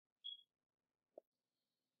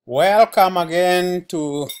Welcome again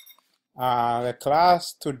to the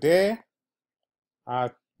class today.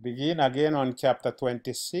 Begin again on chapter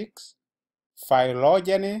 26,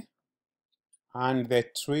 Phylogeny and the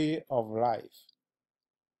Tree of Life.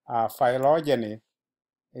 Phylogeny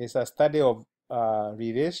is a study of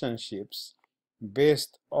relationships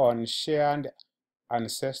based on shared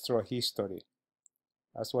ancestral history.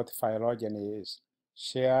 That's what phylogeny is,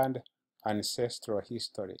 shared ancestral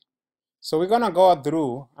history. So we're going to go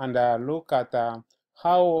through and look at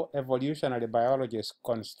how evolutionary biologists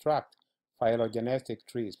construct phylogenetic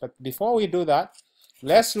trees. But before we do that,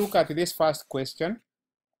 let's look at this first question.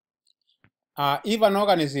 If an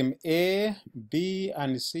organism A, B,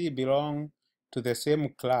 and C belong to the same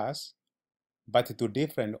class, but to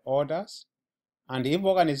different orders, and if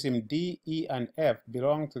organism D, E, and F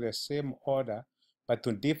belong to the same order, but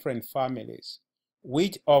to different families,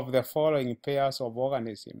 which of the following pairs of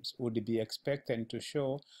organisms would be expected to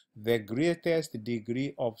show the greatest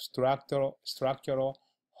degree of structural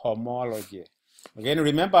homology? Again,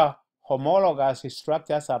 remember, homologous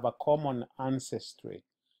structures have a common ancestry.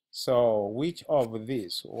 So which of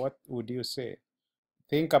these, what would you say?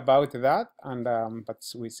 Think about that, and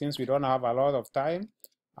since we don't have a lot of time,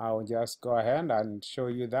 I'll just go ahead and show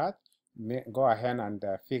you that. Go ahead and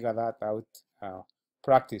figure that out,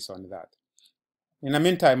 practice on that. In the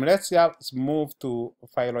meantime, let's just move to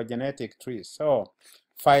phylogenetic trees. So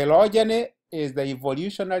phylogeny is the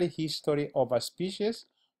evolutionary history of a species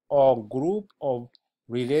or group of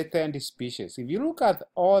related species. If you look at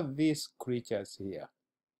all these creatures here,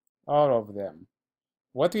 all of them,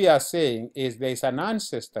 what we are saying is there is an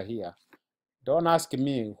ancestor here. Don't ask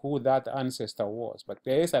me who that ancestor was, but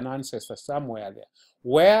there is an ancestor somewhere there.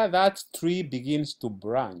 Where that tree begins to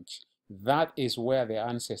branch, that is where the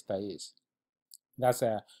ancestor is. That's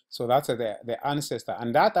the ancestor,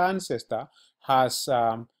 and that ancestor has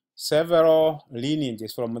several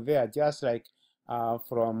lineages from there, just like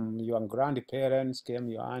from your grandparents came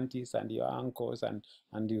your aunties and your uncles, and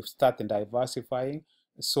you start diversifying.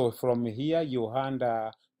 So from here you hand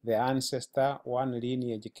the ancestor, one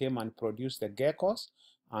lineage came and produced the geckos,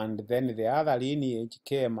 and then the other lineage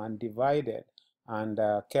came and divided and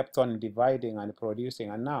kept on dividing and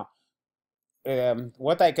producing. And now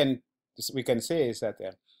what we can say is that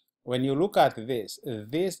when you look at this,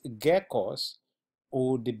 these geckos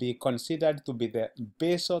would be considered to be the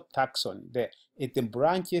basal taxon. It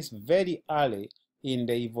branches very early in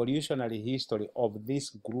the evolutionary history of this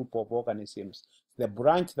group of organisms. The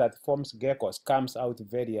branch that forms geckos comes out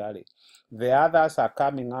very early. The others are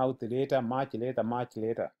coming out later, much later, much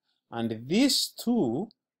later. And these two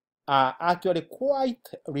are actually quite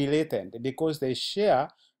related because they share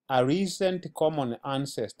a recent common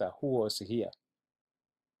ancestor who was here.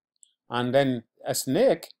 And then a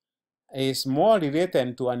snake is more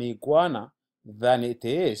related to an iguana than it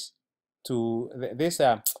is to this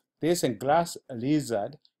glass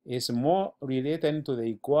lizard is more related to the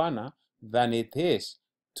iguana than it is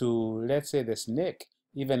to, let's say, the snake,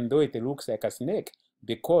 even though it looks like a snake,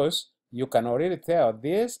 because you can already tell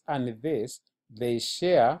this and this, they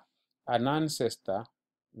share an ancestor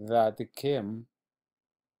that came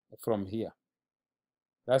from here.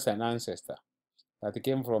 That's an ancestor that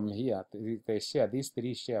came from here. They share, these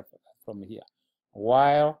three share from here.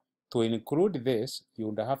 While to include this, you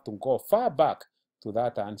would have to go far back to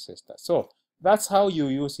that ancestor. So that's how you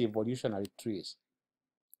use evolutionary trees.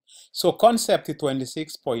 So concept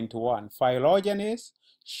 26.1, phylogenies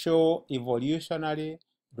show evolutionary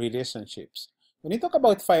relationships. When you talk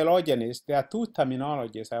about phylogenies, there are two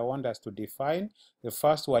terminologies I want us to define. The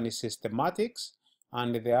first one is systematics,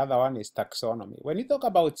 and the other one is taxonomy. When you talk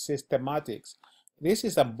about systematics, this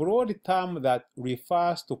is a broad term that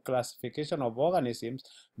refers to classification of organisms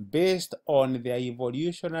based on their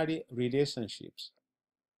evolutionary relationships.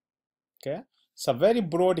 Okay, it's a very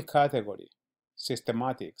broad category,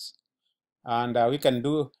 systematics, and we can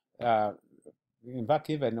do. In fact,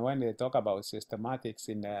 even when they talk about systematics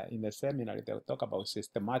in the seminary, they'll talk about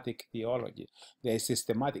systematic theology. There is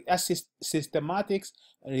systematic. Systematics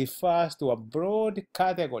refers to a broad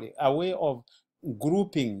category, a way of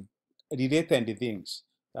grouping related things.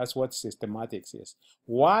 That's what systematics is.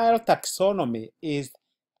 While taxonomy is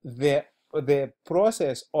the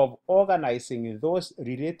process of organizing those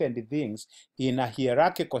related things in a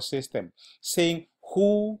hierarchical system, saying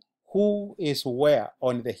who is where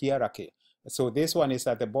on the hierarchy. So this one is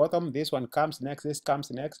at the bottom, this one comes next, this comes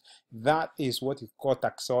next. That is what is called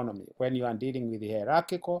taxonomy, when you are dealing with the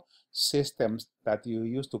hierarchical systems that you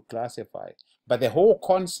use to classify. But the whole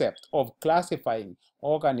concept of classifying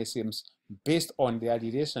organisms based on their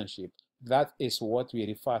relationship, that is what we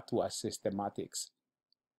refer to as systematics.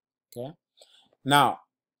 Okay. Now,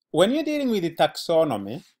 when you're dealing with the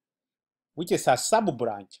taxonomy, which is a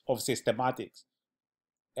sub-branch of systematics,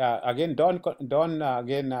 again,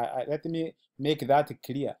 let me make that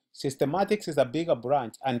clear. Systematics is a bigger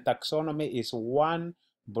branch, and taxonomy is one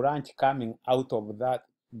branch coming out of that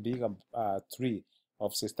bigger tree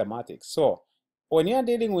of systematics. So, when you're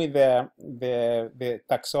dealing with the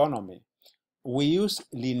taxonomy, we use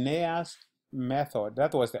Linnaeus method.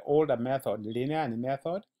 That was the older method, Linnaean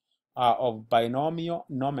method of binomial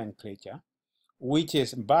nomenclature, which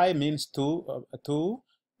is bi means two,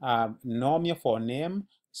 nomia for name.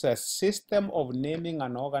 So a system of naming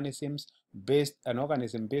an organism based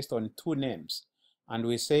on two names. And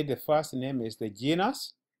we say the first name is the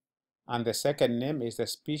genus, and the second name is the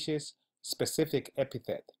species specific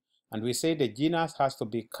epithet. And we say the genus has to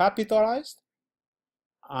be capitalized,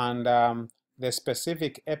 and the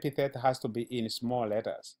specific epithet has to be in small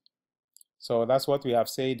letters. So that's what we have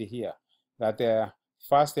said here, that the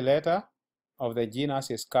first letter of the genus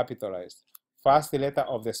is capitalized. First letter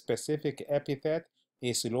of the specific epithet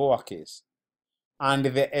is lowercase. And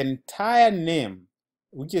the entire name,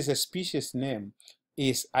 which is a species name,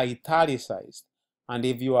 is italicized. And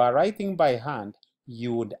if you are writing by hand,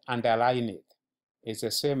 you would underline it. It's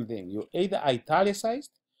the same thing. You either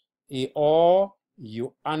italicized or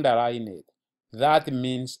you underline it. That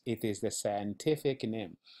means it is the scientific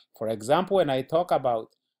name. For example, when I talk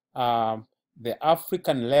about the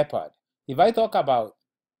African leopard, if I talk about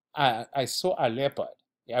I saw a leopard,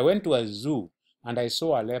 I went to a zoo and I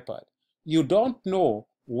saw a leopard, you don't know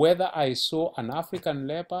whether I saw an African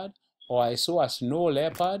leopard or I saw a snow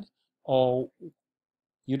leopard, or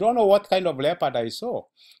you don't know what kind of leopard I saw.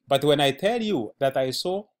 But when I tell you that I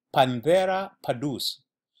saw Panthera pardus,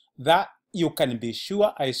 that you can be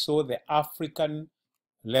sure I saw the African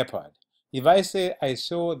leopard. If I say I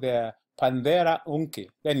saw the Panthera unki,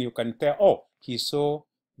 then you can tell, oh, he saw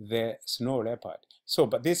the snow leopard. So,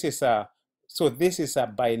 but this is a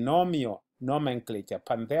binomial nomenclature.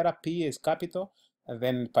 Panthera, P is capital, and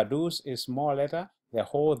then pardus is small letter. The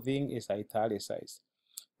whole thing is italicized.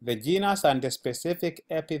 The genus and the specific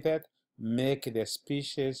epithet make the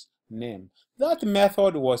species name. That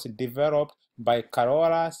method was developed by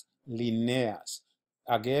Carolus Linnaeus.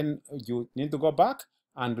 Again, you need to go back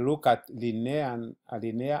and look at Linnea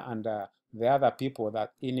and the other people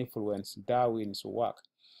that influenced Darwin's work.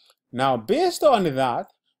 Now, based on that,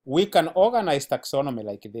 we can organize taxonomy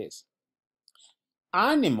like this.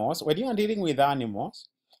 Animals, when you are dealing with animals,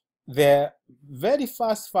 the very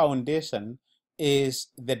first foundation is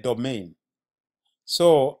the domain.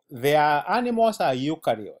 So their animals are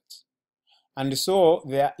eukaryotes, and so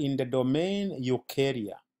they are in the domain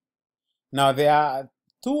eukarya. Now there are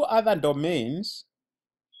two other domains,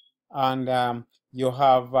 and you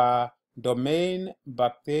have domain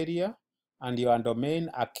bacteria and you have domain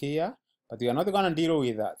archaea, but we are not going to deal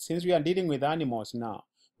with that. Since we are dealing with animals now,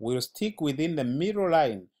 we'll stick within the middle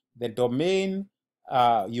line, the domain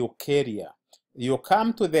eukarya. You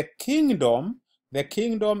come to the kingdom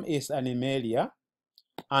is Animalia,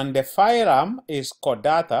 and the phylum is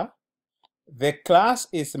Chordata, the class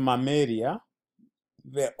is Mammalia,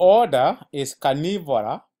 the order is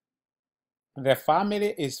Carnivora, the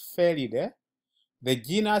family is Felidae, the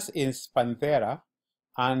genus is Panthera,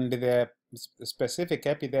 and the specific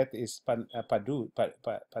epithet is pardus,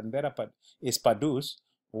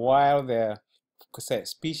 while the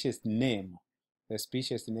species name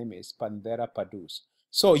is Panthera pardus.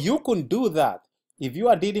 So you can do that. If you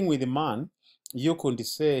are dealing with man, you could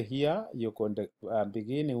say here, you could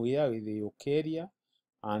begin here with the eukarya,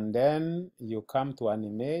 and then you come to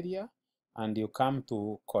Animalia, and you come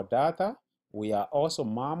to Chordata. We are also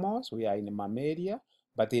mammals, we are in Mammalia,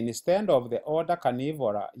 but instead of the order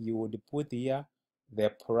Carnivora, you would put here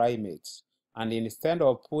the primates. And instead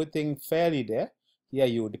of putting Felidae, here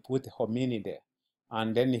you would put Hominidae.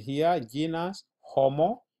 And then here, genus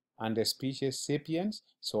Homo, and the species Sapiens.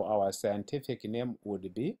 So our scientific name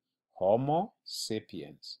would be Homo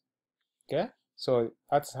sapiens. Okay? So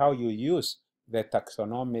that's how you use the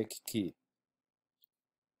taxonomic key,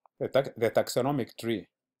 the taxonomic tree.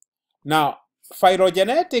 Now,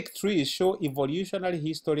 phylogenetic trees show evolutionary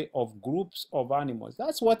history of groups of animals.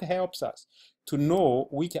 That's what helps us to know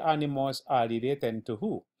which animals are related to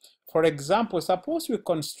who. For example, suppose we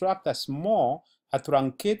construct a small,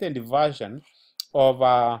 truncated version of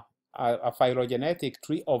a phylogenetic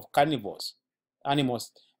tree of carnivores.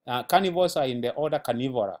 Animals. Carnivores are in the order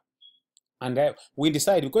Carnivora. And we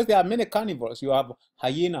decide, because there are many carnivores, you have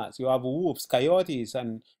hyenas, you have wolves, coyotes,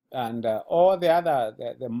 and all the other,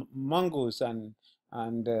 the mongoose and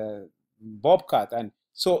bobcat, and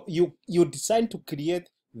so you decide to create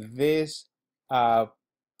this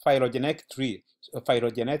phylogenetic tree,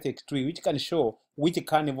 which can show which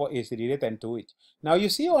carnivore is related to which. Now you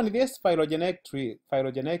see on this phylogenetic tree,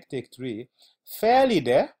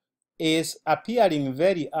 Felidae is appearing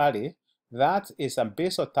very early. That is a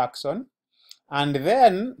basal taxon. And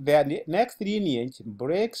then the next lineage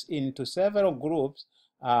breaks into several groups,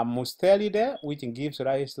 Mustelidae, which gives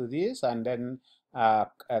rise to this, and then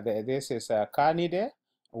this is Canidae,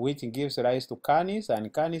 which gives rise to Canis,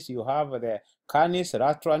 and Canis you have the Canis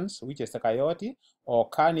latrans, which is the coyote, or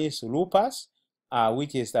Canis lupus,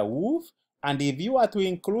 which is the wolf, and if you are to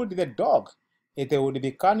include the dog, it would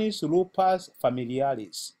be Canis lupus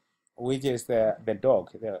familiaris, which is the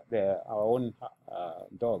dog, our own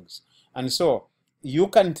dogs. And so you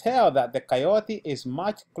can tell that the coyote is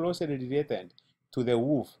much closer related to the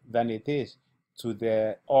wolf than it is to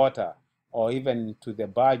the otter, or even to the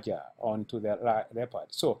badger, or to the leopard.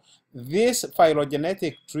 So these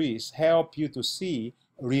phylogenetic trees help you to see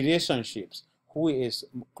relationships, who is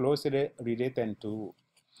closely related to who.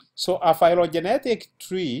 So a phylogenetic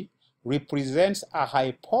tree represents a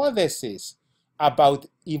hypothesis about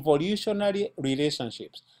evolutionary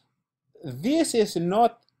relationships. This is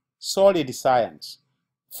not solid science.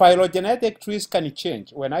 Phylogenetic trees can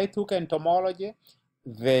change. When I took entomology,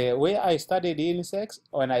 the way I studied insects,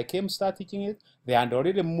 when I came start teaching it, they had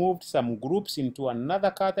already moved some groups into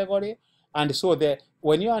another category. And so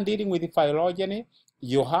when you are dealing with phylogeny,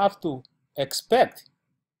 you have to expect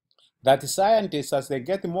that scientists, as they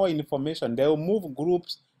get more information, they will move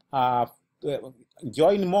groups,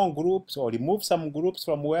 join more groups, or remove some groups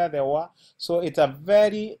from where they were. So it's a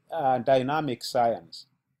very dynamic science.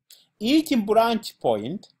 Each branch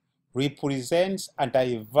point represents a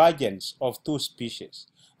divergence of two species.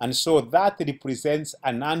 And so that represents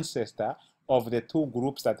an ancestor of the two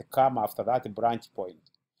groups that come after that branch point.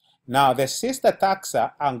 Now, the sister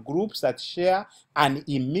taxa are groups that share an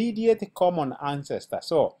immediate common ancestor.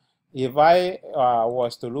 So, if I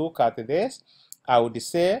was to look at this, I would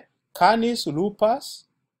say Canis lupus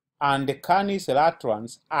and Canis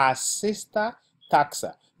latrans are sister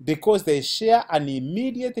taxa because they share an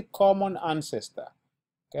immediate common ancestor.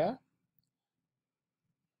 Okay.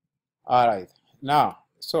 All right. Now,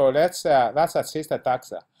 so that's a sister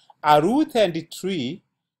taxa. A root-end tree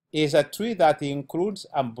is a tree that includes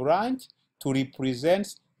a branch to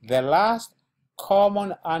represent the last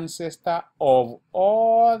common ancestor of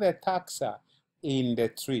all the taxa in the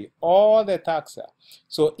tree, all the taxa.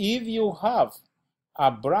 So if you have a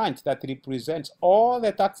branch that represents all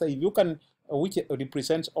the taxa, if you can, which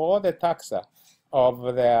represents all the taxa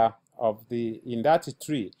in that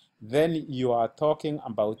tree, then you are talking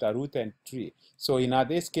about a root-end tree. So in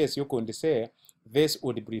this case, you could say this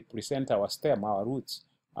would represent our stem, our roots.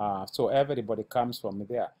 So everybody comes from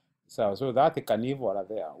there. So that carnivora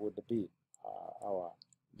there would be our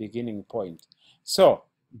beginning point. So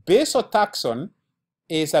basal taxon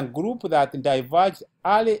is a group that diverged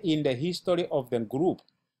early in the history of the group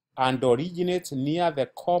and originates near the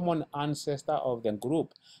common ancestor of the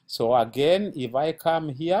group. So again, if I come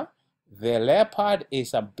here, the leopard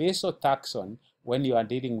is a basal taxon when you are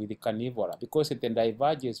dealing with the carnivora because it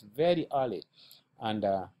diverges very early and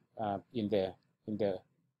in the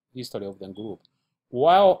history of the group.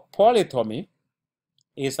 While polytomy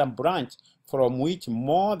is a branch from which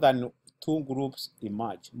more than two groups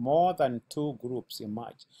emerge. More than two groups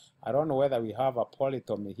emerge. I don't know whether we have a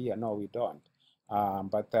polytomy here. No, we don't.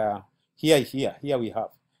 But here we have.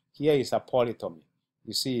 Here is a polytomy.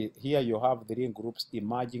 You see, here you have three groups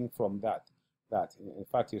emerging from that. In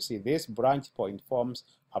fact, you see, this branch point forms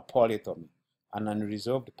a polytomy, an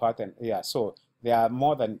unresolved pattern. Yeah, so there are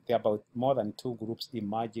about more than two groups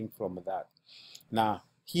emerging from that. Now,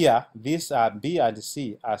 here, these are B and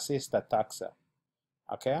C are sister taxa.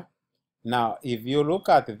 Okay? Now, if you look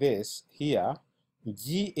at this here,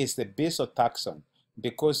 G is the basal taxon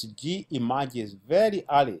because G emerges very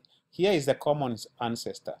early. Here is the common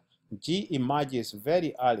ancestor. G emerges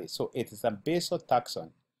very early, so it is a basal taxon.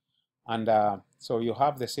 And so you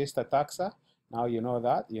have the sister taxa. Now you know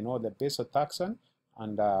that. You know the basal taxon,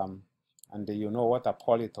 and you know what a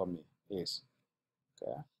polytomy is.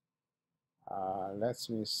 Okay. Let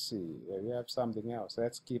me see. We have something else.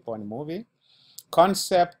 Let's keep on moving.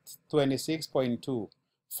 Concept 26.2.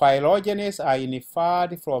 Phylogenies are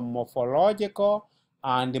inferred from morphological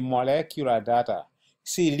and molecular data.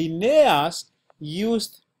 See, Linnaeus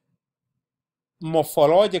used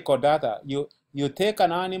morphological data. You take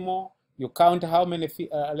an animal, you count how many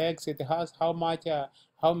legs it has, how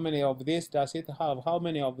many of this does it have, how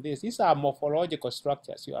many of this. These are morphological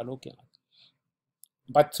structures you are looking at.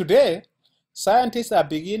 But today, scientists are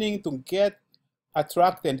beginning to get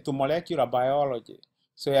attracted to molecular biology.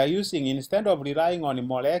 So they are using, instead of relying on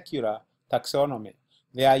molecular taxonomy,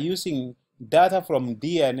 they are using data from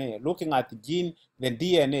DNA, looking at the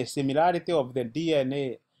DNA, similarity of the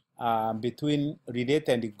DNA between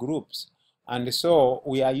related groups. And so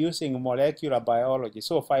we are using molecular biology.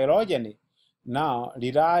 So phylogeny now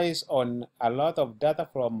relies on a lot of data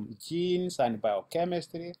from genes and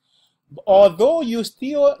biochemistry, although you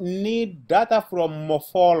still need data from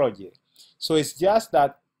morphology. So it's just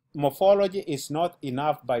that morphology is not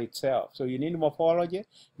enough by itself. So you need morphology,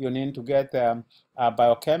 you need to get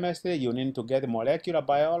biochemistry, you need to get molecular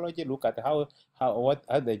biology, look at how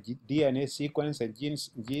the DNA sequence and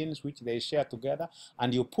genes which they share together,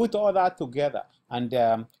 and you put all that together,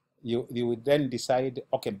 and you would then decide,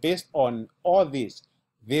 okay, based on all this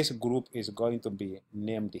group is going to be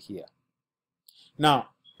named here. Now,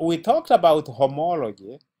 we talked about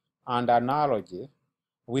homology and analogy.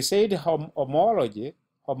 We said homology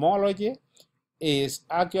is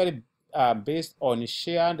actually based on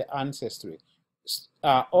shared ancestry.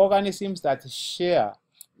 Organisms that share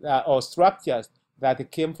or structures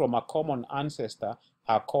that came from a common ancestor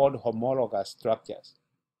are called homologous structures.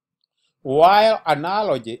 While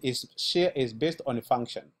analogy is based on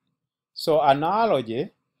function. So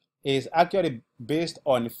analogy is actually based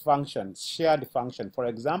on functions, shared function. For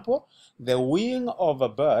example, the wing of a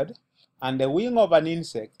bird and the wing of an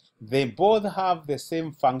insect, they both have the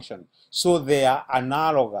same function. So they are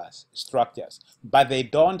analogous structures, but they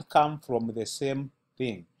don't come from the same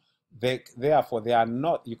thing. Therefore, they are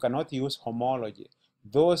not, you cannot use homology.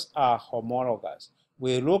 Those are homologous.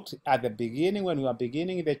 We looked at the beginning, when we were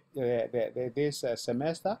beginning this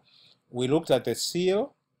semester, we looked at the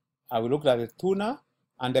seal, we looked at the tuna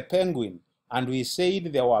and the penguin, and we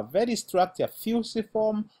said they were very structured,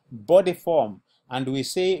 fusiform body form, and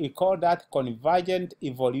we call that convergent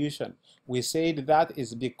evolution. We said that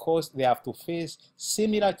is because they have to face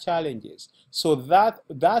similar challenges. So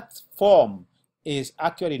that form is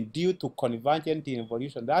actually due to convergent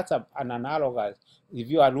evolution. That's an analogous. If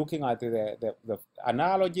you are looking at the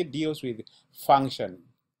analogy deals with function,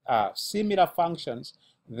 similar functions,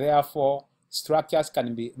 therefore structures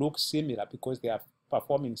can look similar because they are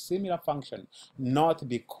performing similar function, not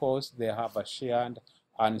because they have a shared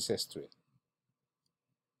ancestry.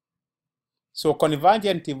 So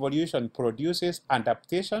convergent evolution produces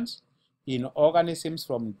adaptations in organisms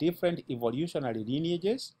from different evolutionary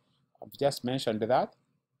lineages. I've just mentioned that.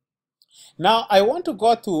 Now I want to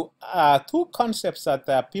go to two concepts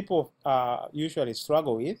that people usually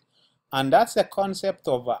struggle with, and that's the concept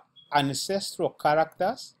of ancestral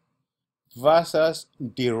characters versus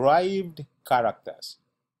derived characters.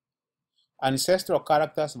 Ancestral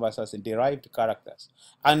characters versus derived characters.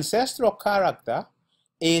 Ancestral character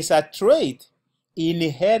is a trait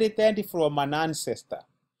inherited from an ancestor.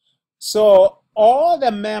 So all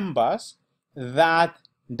the members that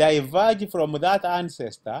diverge from that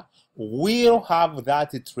ancestor will have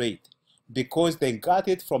that trait because they got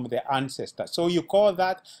it from the ancestor. So you call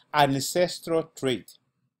that ancestral trait.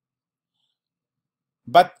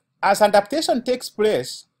 But as adaptation takes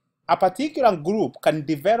place, a particular group can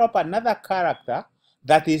develop another character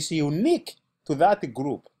that is unique to that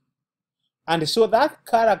group. And so that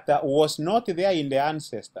character was not there in the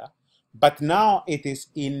ancestor, but now it is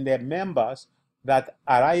in the members that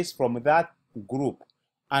arise from that group.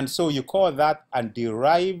 And so you call that a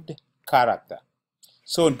derived character.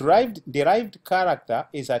 So derived character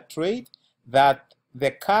is a trait that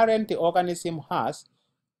the current organism has,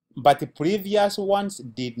 but the previous ones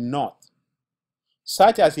did not.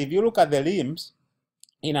 Such as if you look at the limbs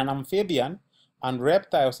in an amphibian and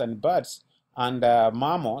reptiles and birds and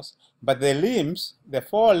mammals, but the limbs, the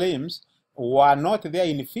four limbs, were not there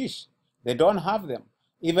in fish. They don't have them.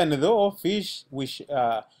 Even though fish, which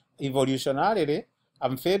evolutionarily,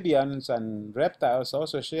 amphibians and reptiles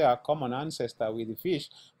also share a common ancestor with the fish,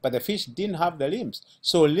 but the fish didn't have the limbs.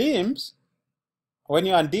 So limbs, when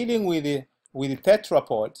you are dealing with the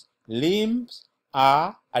tetrapods, limbs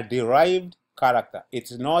are a derived character.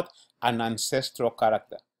 It's not an ancestral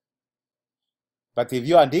character. But if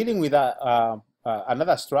you are dealing with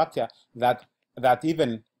another structure that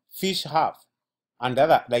even fish have, and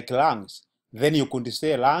other like lungs, then you could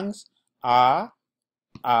say lungs are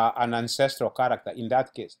an ancestral character in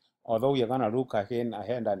that case. Although we are going to look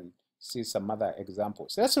ahead and see some other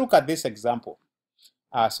examples. Let's look at this example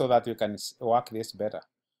so that you can work this better.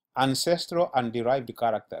 Ancestral and derived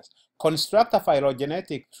characters. Construct a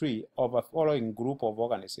phylogenetic tree of a following group of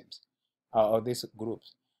organisms, or these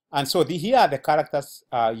groups. And so here are the characters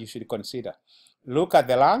you should consider. Look at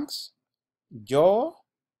the lungs, jaw,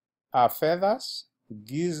 feathers,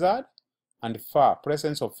 gizzard, and fur,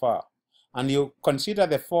 presence of fur. And you consider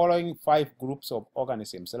the following 5 groups of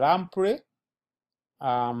organisms. Lamprey,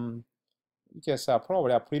 which is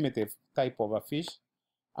probably a primitive type of a fish.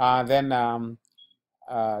 Then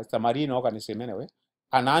it's a marine organism anyway.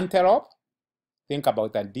 An antelope, think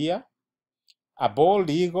about a deer. A bald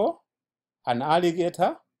eagle, an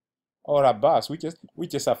alligator, or a bass,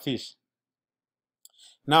 which is a fish.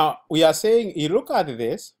 Now, we are saying, you look at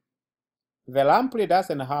this, the lamprey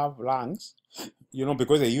doesn't have lungs,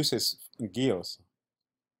 because it uses gills.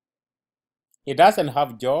 It doesn't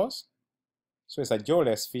have jaws, so it's a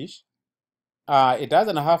jawless fish. It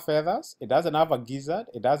doesn't have feathers, it doesn't have a gizzard,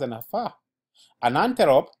 it doesn't have fur. An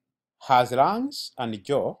antelope has lungs and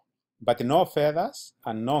jaw, but no feathers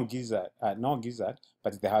and no gizzard,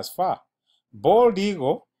 but it has fur. Bald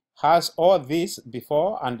eagle has all this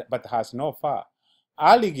before but has no fur.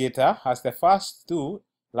 Alligator has the first 2,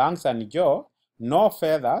 lungs and jaw, no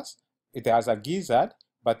feathers, it has a gizzard,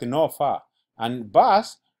 but no fur. And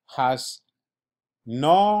bass has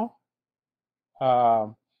no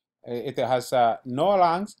no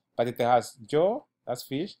lungs, but it has jaw, that's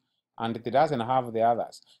fish, and it doesn't have the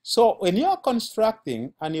others. So when you're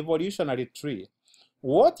constructing an evolutionary tree,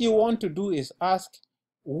 what you want to do is ask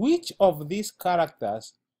which of these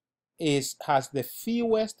characters has the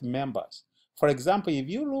fewest members. For example, if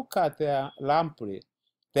you look at the lamprey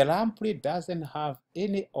doesn't have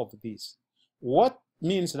any of these. What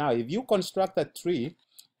means now, if you construct a tree,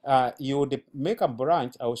 you would make a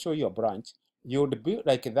branch. I will show you a branch. You would build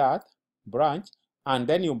like that branch, and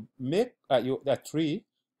then you make a tree,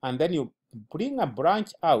 and then you bring a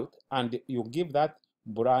branch out, and you give that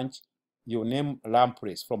branch, you name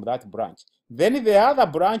lampreys from that branch. Then the other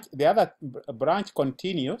branch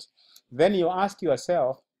continues. Then you ask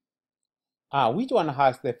yourself, which one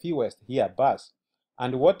has the fewest here? Bass.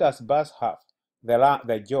 And what does bass have?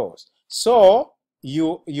 The jaws. So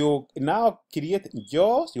you now create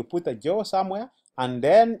jaws. You put a jaw somewhere, and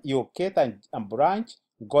then you get a branch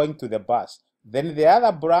going to the bass. Then the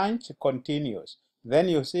other branch continues. Then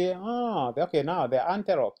you see, okay, now the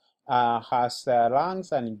antelope has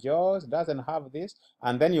lungs and jaws, doesn't have this,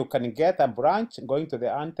 and then you can get a branch going to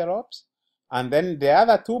the antelopes, and then the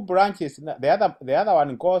other 2 branches, the other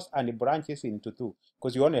one goes and branches into 2,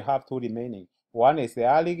 because you only have 2 remaining. One is the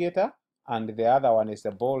alligator, and the other one is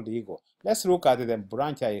the bald eagle. Let's look at the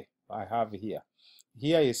branch I have here.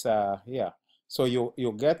 Here is here. So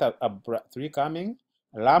you get a tree coming.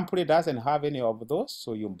 Lamprey doesn't have any of those,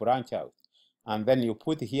 so you branch out. And then you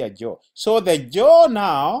put here jaw. So the jaw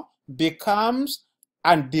now becomes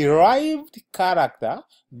a derived character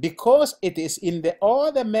because it is in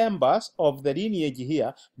all the members of the lineage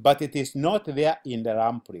here, but it is not there in the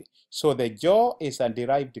lamprey. So the jaw is a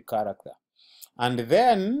derived character. And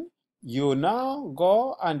then you now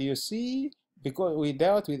go and you see, because we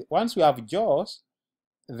dealt with, once we have jaws,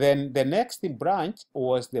 then the next branch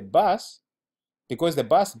was the bass, because the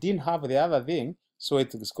bass didn't have the other thing, so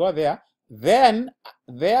it go there. Then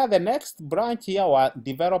the next branch here was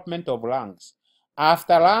development of lungs.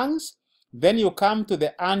 After lungs, then you come to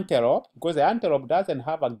the antelope, because the antelope doesn't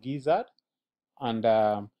have a gizzard and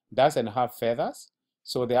doesn't have feathers.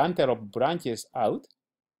 So the antelope branches out.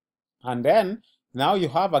 And then now you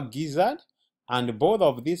have a gizzard, and both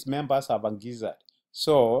of these members have a gizzard.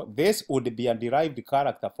 So this would be a derived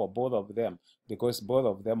character for both of them, because both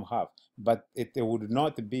of them have. But it would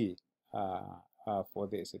not be for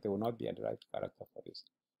this. It will not be a derived character for this.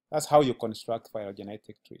 That's how you construct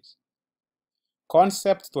phylogenetic trees.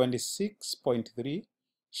 Concept 26.3,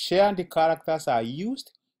 shared characters are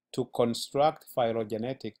used to construct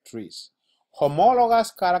phylogenetic trees.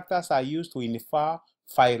 Homologous characters are used to infer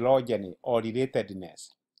phylogeny or relatedness.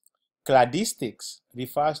 Cladistics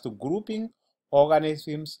refers to grouping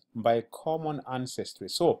organisms by common ancestry.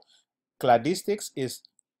 So cladistics is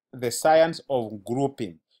the science of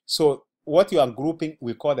grouping. So what you are grouping,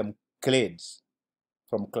 we call them clades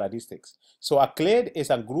from cladistics. So a clade is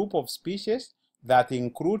a group of species that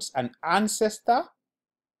includes an ancestral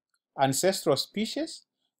species,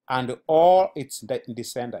 and all its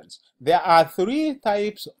descendants. There are 3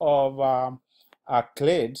 types of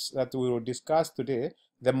clades that we will discuss today.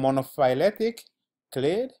 The monophyletic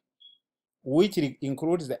clade, which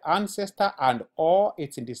includes the ancestor and all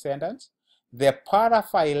its descendants. The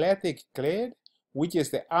paraphyletic clade, which is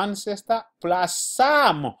the ancestor plus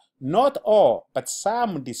some, not all, but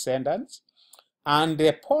some descendants. And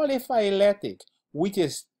the polyphyletic, which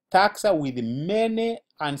is taxa with many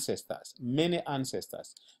ancestors,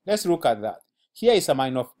 Let's look at that. Here is a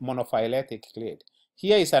monophyletic clade.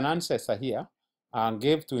 Here is an ancestor here, and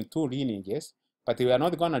gave to 2 lineages. But we are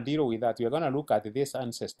not going to deal with that. We are going to look at this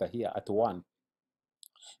ancestor here at 1.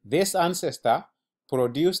 This ancestor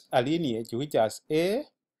produced a lineage which has A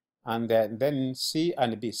and then C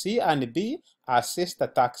and B. C and B are sister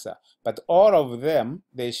taxa, but all of them,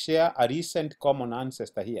 they share a recent common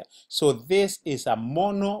ancestor here. So this is a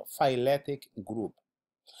monophyletic group.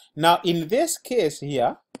 Now, in this case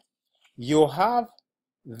here, you have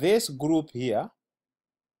this group here.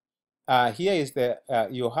 Here is the,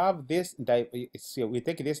 you have this, so we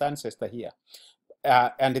take this ancestor here,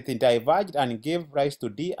 and it diverged and gave rise to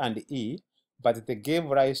D and E, but it gave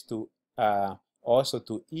rise to also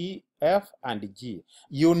to E, F, and G.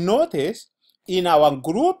 You notice in our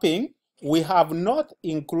grouping, we have not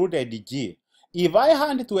included G. If I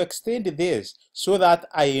had to extend this so that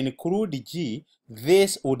I include G,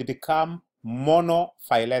 this would become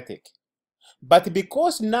monophyletic. But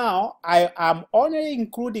because now I am only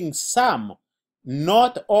including some,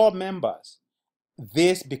 not all members,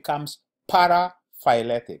 this becomes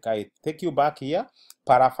paraphyletic. I take you back here.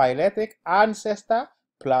 Paraphyletic, ancestor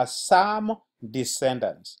plus some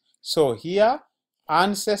descendants. So here,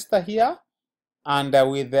 ancestor here, and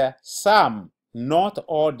with some, not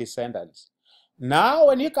all descendants. Now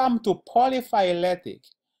when you come to polyphyletic,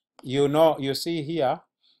 you see here,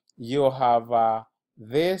 you have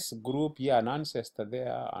this group here, an ancestor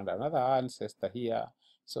there, and another ancestor here.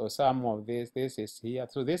 So some of this is here.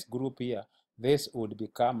 So this group here, this would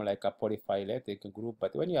become like a polyphyletic group.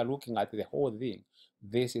 But when you are looking at the whole thing,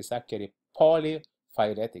 this is actually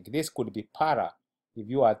polyphyletic. This could be para if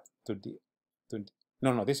you are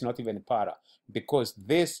no, this is not even para, because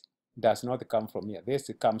this does not come from here. This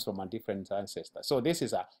comes from a different ancestor. So this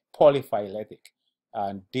is a polyphyletic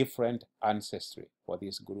and different ancestry for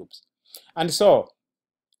these groups. And so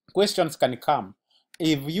questions can come.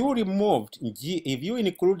 If you removed G, if you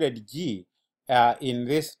included G in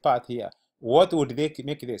this part here, what would they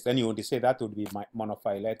make this? Then you would say that would be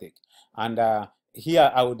monophyletic. And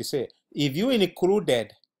here I would say, if you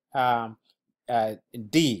included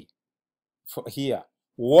D here,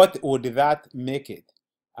 what would that make it?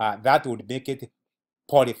 That would make it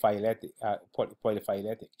polyphyletic,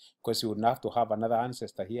 because you would have to have another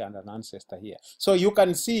ancestor here and an ancestor here. So you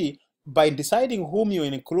can see, by deciding whom you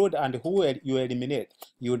include and who you eliminate,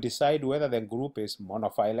 you decide whether the group is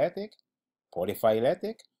monophyletic,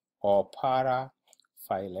 polyphyletic, or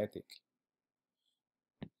paraphyletic.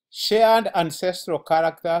 Shared ancestral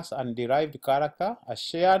characters and derived character. A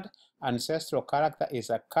shared ancestral character is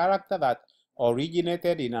a character that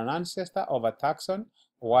originated in an ancestor of a taxon,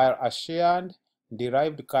 while a shared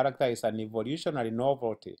derived character is an evolutionary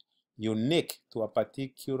novelty unique to a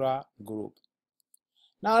particular group.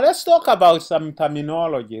 Now let's talk about some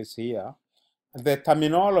terminologies here. The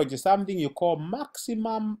terminology, something you call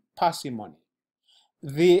maximum parsimony.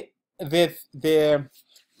 The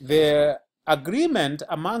agreement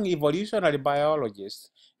among evolutionary biologists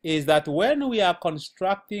is that when we are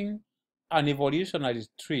constructing an evolutionary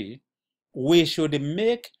tree, we should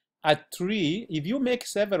make a tree. If you make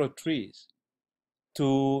several trees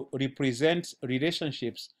to represent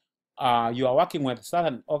relationships, you are working with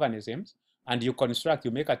certain organisms, and you construct,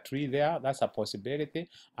 you make a tree there, that's a possibility,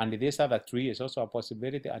 and this other tree is also a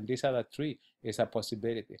possibility, and this other tree is a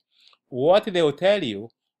possibility. What they will tell you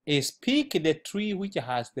is pick the tree which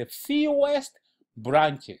has the fewest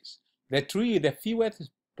branches. The tree with the fewest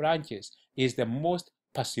branches is the most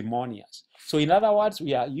parsimonious. So in other words,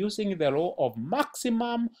 we are using the law of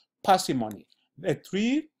maximum parsimony. The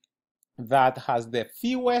tree that has the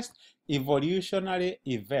fewest evolutionary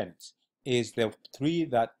events is the tree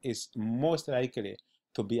that is most likely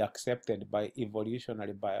to be accepted by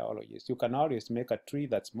evolutionary biologists. You can always make a tree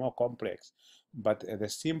that's more complex, but the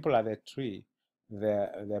simpler the tree,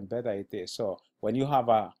 the better it is. So when you have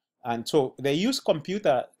and so they use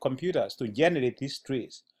computers to generate these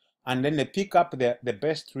trees, and then they pick up the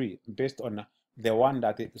best tree based on the one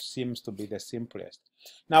that it seems to be the simplest.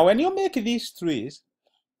 Now, when you make these trees,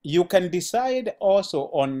 you can decide also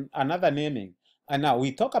on another naming. And now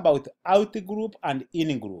we talk about out-group and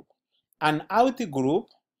in-group. An out-group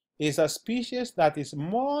is a species that is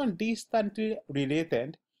more distantly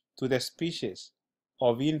related to the species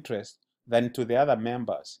of interest than to the other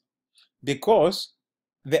members. Because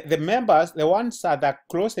the members, the ones that are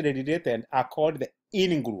closely related, are called the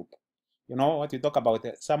in-group. You know what you talk about,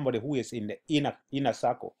 somebody who is in the inner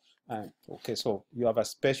circle. Okay, so you have a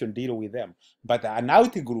special deal with them. But an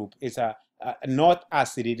out-group is not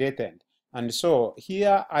as related. And so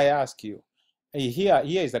here I ask you, here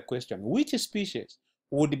is the question: which species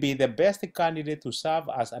would be the best candidate to serve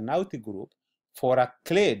as an out-group for a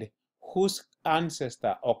clade whose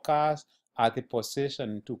ancestor occurs at the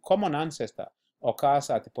possession to common ancestor occurs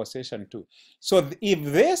at position 2. So if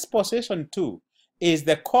this position 2 is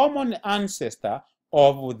the common ancestor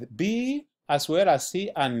of B as well as C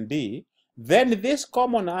and D, then this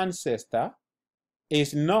common ancestor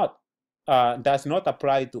is not does not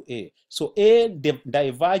apply to A. So A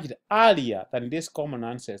diverged earlier than this common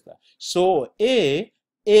ancestor. So A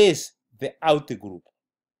is the outgroup.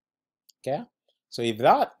 Okay. So if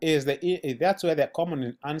that's where the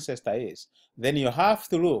common ancestor is, then you have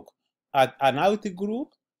to look at an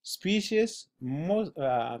outgroup species most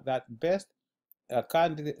that best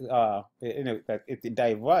that it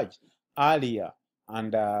diverged earlier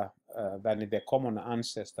and than the common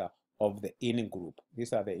ancestor of the in-group.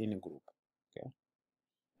 These are the in-group. Okay.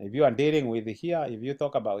 If you are dealing with here, if you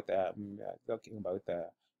talk about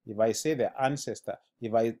if I say the ancestor,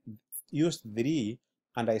 if I use 3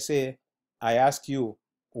 and I ask you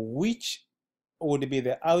which would be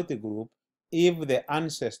the outgroup if the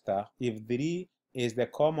ancestor, if 3 is the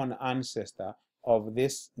common ancestor of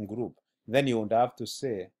this group, then you would have to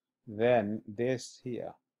say, then this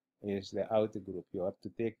here is the outgroup. You have to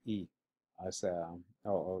take E as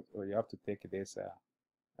or you have to take this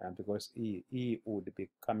because E would be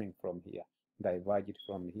coming from here, diverged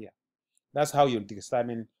from here. That's how you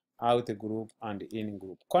determine outgroup and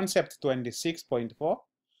in-group. Concept 26.4.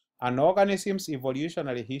 An organism's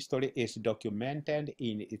evolutionary history is documented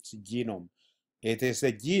in its genome. It is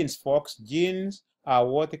the genes, folks. Genes are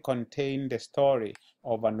what contain the story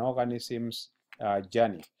of an organism's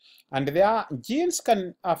journey. And genes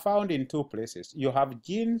are found in 2 places. You have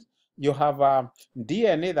genes, you have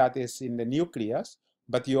DNA that is in the nucleus,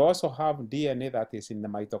 but you also have DNA that is in the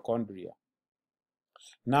mitochondria.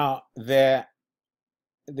 Now, if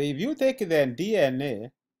you take the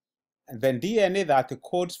DNA that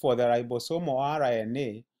codes for the ribosomal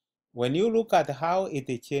RNA, when you look at how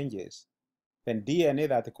it changes, then DNA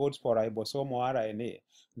that codes for ribosomal RNA,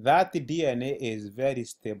 that DNA is very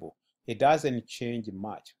stable. It doesn't change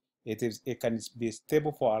much. It can be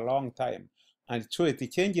stable for a long time. And so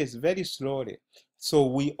it changes very slowly. So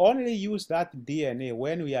we only use that DNA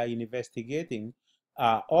when we are investigating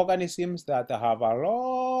organisms that have a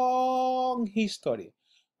long history.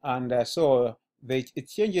 And so it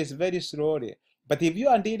changes very slowly. But if you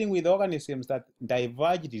are dealing with organisms that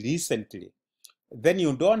diverged recently, then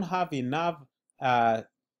you don't have enough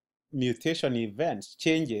mutation events,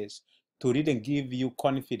 changes, to really give you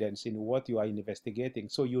confidence in what you are investigating.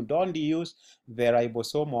 So you don't use the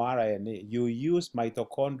ribosomal RNA, you use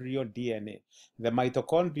mitochondrial DNA. The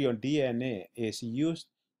mitochondrial DNA is used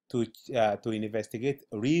to investigate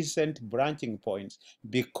recent branching points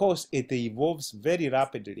because it evolves very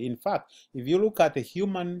rapidly. In fact, if you look at the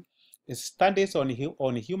human studies on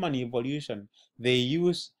human evolution, they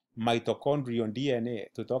use mitochondrial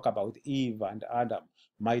DNA to talk about Eve and Adam.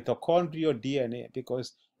 Mitochondrial DNA,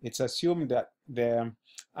 because it's assumed that the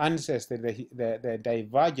ancestor, the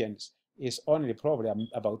divergence is only probably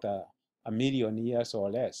about a million years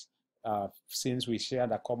or less since we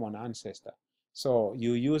shared a common ancestor. So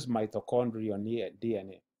you use mitochondrial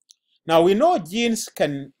DNA. Now we know genes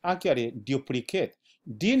can actually duplicate.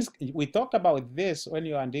 Genes, we talked about this when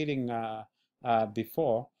you are dealing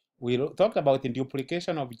before. We talked about the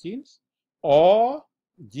duplication of genes, or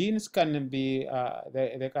genes can be,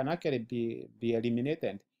 they can actually be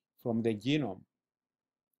eliminated from the genome.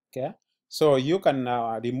 Okay, so you can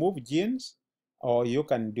remove genes or you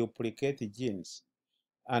can duplicate genes.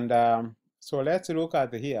 And so let's look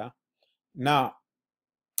at here. Now,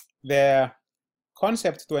 the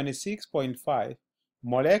concept 26.5,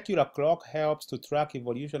 molecular clock helps to track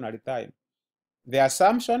evolutionary time. The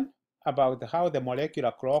assumption about how the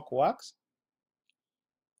molecular clock works: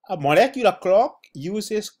 a molecular clock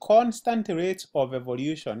uses constant rates of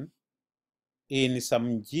evolution in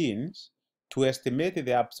some genes to estimate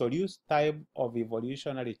the absolute time of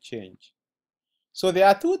evolutionary change. So there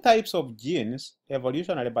are 2 types of genes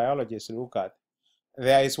evolutionary biologists look at.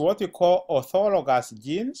 There is what we call orthologous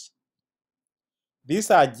genes. These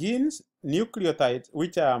are genes, nucleotides,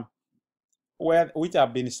 which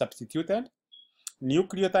have been substituted.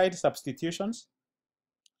 Nucleotide substitutions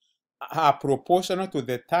are proportional to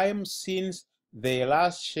the time since they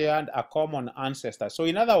last shared a common ancestor. So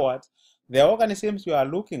in other words, the organisms you are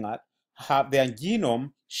looking at have their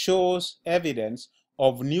genome shows evidence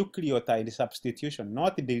of nucleotide substitution,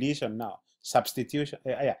 not deletion now, substitution.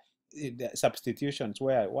 Substitutions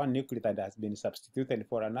where one nucleotide has been substituted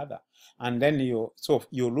for another. And then you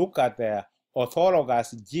look at the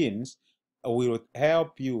orthologous genes, will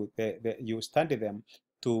help you, you study them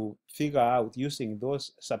to figure out, using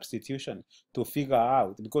those substitutions to figure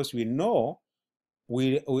out, because we know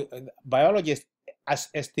biologists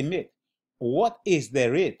estimate what is the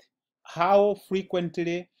rate? How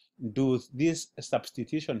frequently do these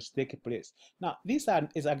substitutions take place? Now, this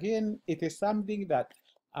is again, it is something that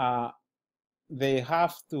they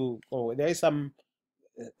have to, or there is some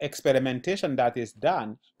experimentation that is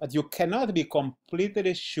done, but you cannot be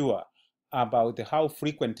completely sure about how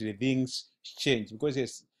frequently things change, because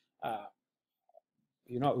it's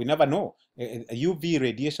we never know. UV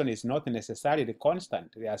radiation is not necessarily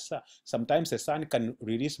constant. Sometimes the sun can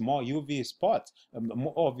release more UV spots,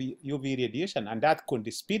 more of UV radiation, and that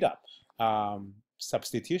could speed up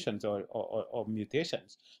substitutions or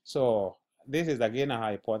mutations. So this is again a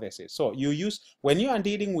hypothesis. So when you are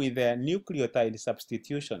dealing with nucleotide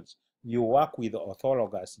substitutions, you work with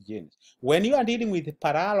orthologous genes. When you are dealing with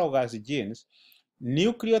paralogous genes,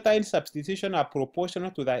 nucleotide substitution are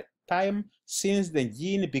proportional to the time since the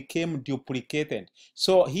gene became duplicated.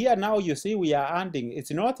 So here now you see we are adding,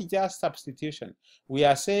 it's not just substitution. We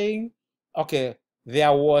are saying, okay,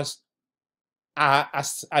 there was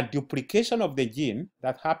a duplication of the gene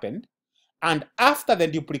that happened, and after the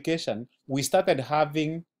duplication, we started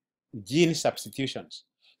having gene substitutions.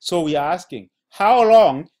 So we are asking, how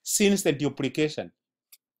long since the duplication?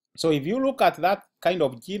 So if you look at that kind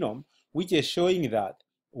of genome, which is showing that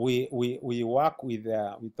we work with,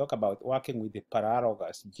 we talk about working with the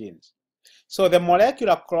paralogous genes. So the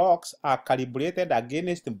molecular clocks are calibrated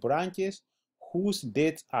against branches whose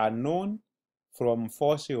dates are known from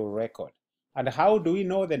fossil record. And how do we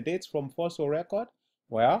know the dates from fossil record?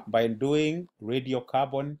 Well, by doing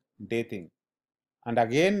radiocarbon dating. And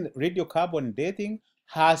again, radiocarbon dating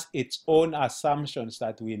has its own assumptions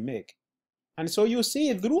that we make. And so you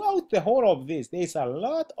see, throughout the whole of this, there's a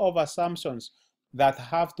lot of assumptions that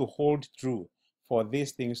have to hold true for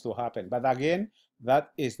these things to happen. But again, that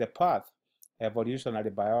is the path evolutionary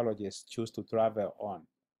biologists choose to travel on.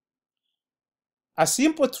 A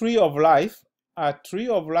simple tree of life. A tree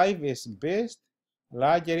of life is based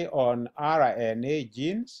largely on RNA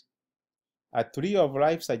genes. A tree of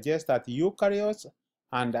life suggests that eukaryotes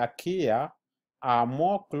and archaea are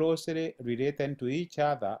more closely related to each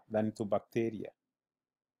other than to bacteria.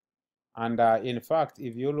 And in fact,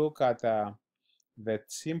 if you look at the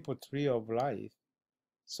simple tree of life,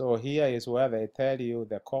 so here is where they tell you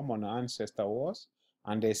the common ancestor was,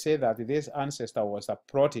 and they say that this ancestor was a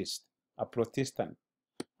protist, a protestant,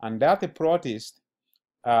 and that protist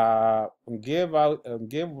gave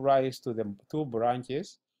rise to the two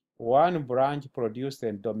branches. One branch produced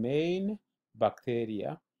a domain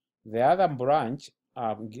bacteria. The other branch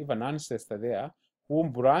give an ancestor there who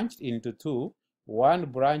branched into two. One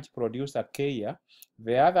branch produced archaea.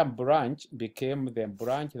 The other branch became the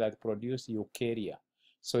branch that produced eukarya.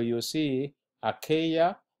 So you see,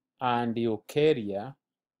 archaea and eukarya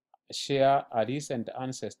share a recent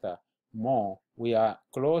ancestor more. We are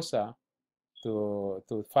closer to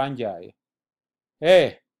fungi.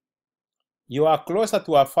 Hey, you are closer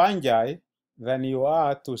to a fungi than you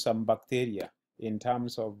are to some bacteria in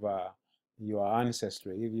terms of your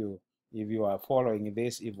ancestry, if you are following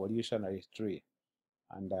this evolutionary tree.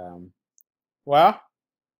 And well,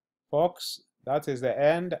 folks, that is the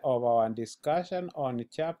end of our discussion on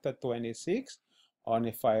chapter 26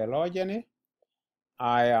 on phylogeny.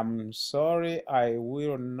 I am sorry I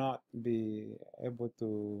will not be able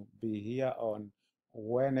to be here on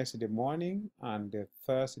Wednesday morning and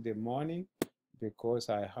Thursday morning because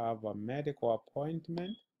I have a medical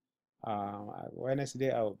appointment.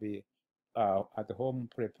 Wednesday I will be at home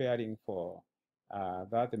preparing for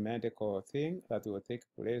that medical thing that will take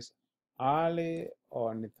place early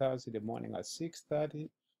on Thursday morning at 6:30.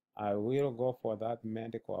 I will go for that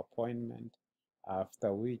medical appointment,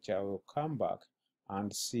 after which I will come back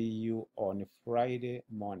and see you on Friday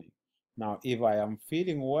morning. Now, if I am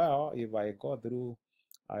feeling well, if I go through,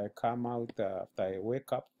 I come out after I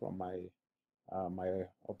wake up from my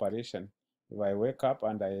operation. If I wake up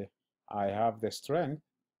and I have the strength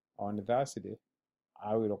on Thursday,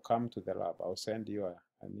 I will come to the lab. I'll send you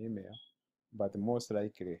an email, but most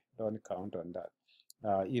likely don't count on that.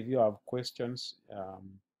 If you have questions,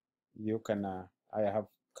 you can, I have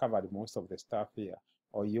covered most of the stuff here,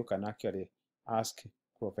 or you can actually ask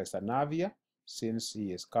Professor Navia, since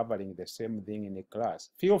he is covering the same thing in the class.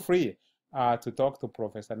 Feel free to talk to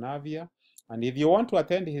Professor Navia, and if you want to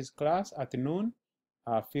attend his class at noon,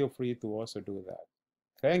 feel free to also do that.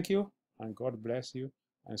 Thank you, and God bless you,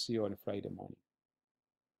 and see you on Friday morning.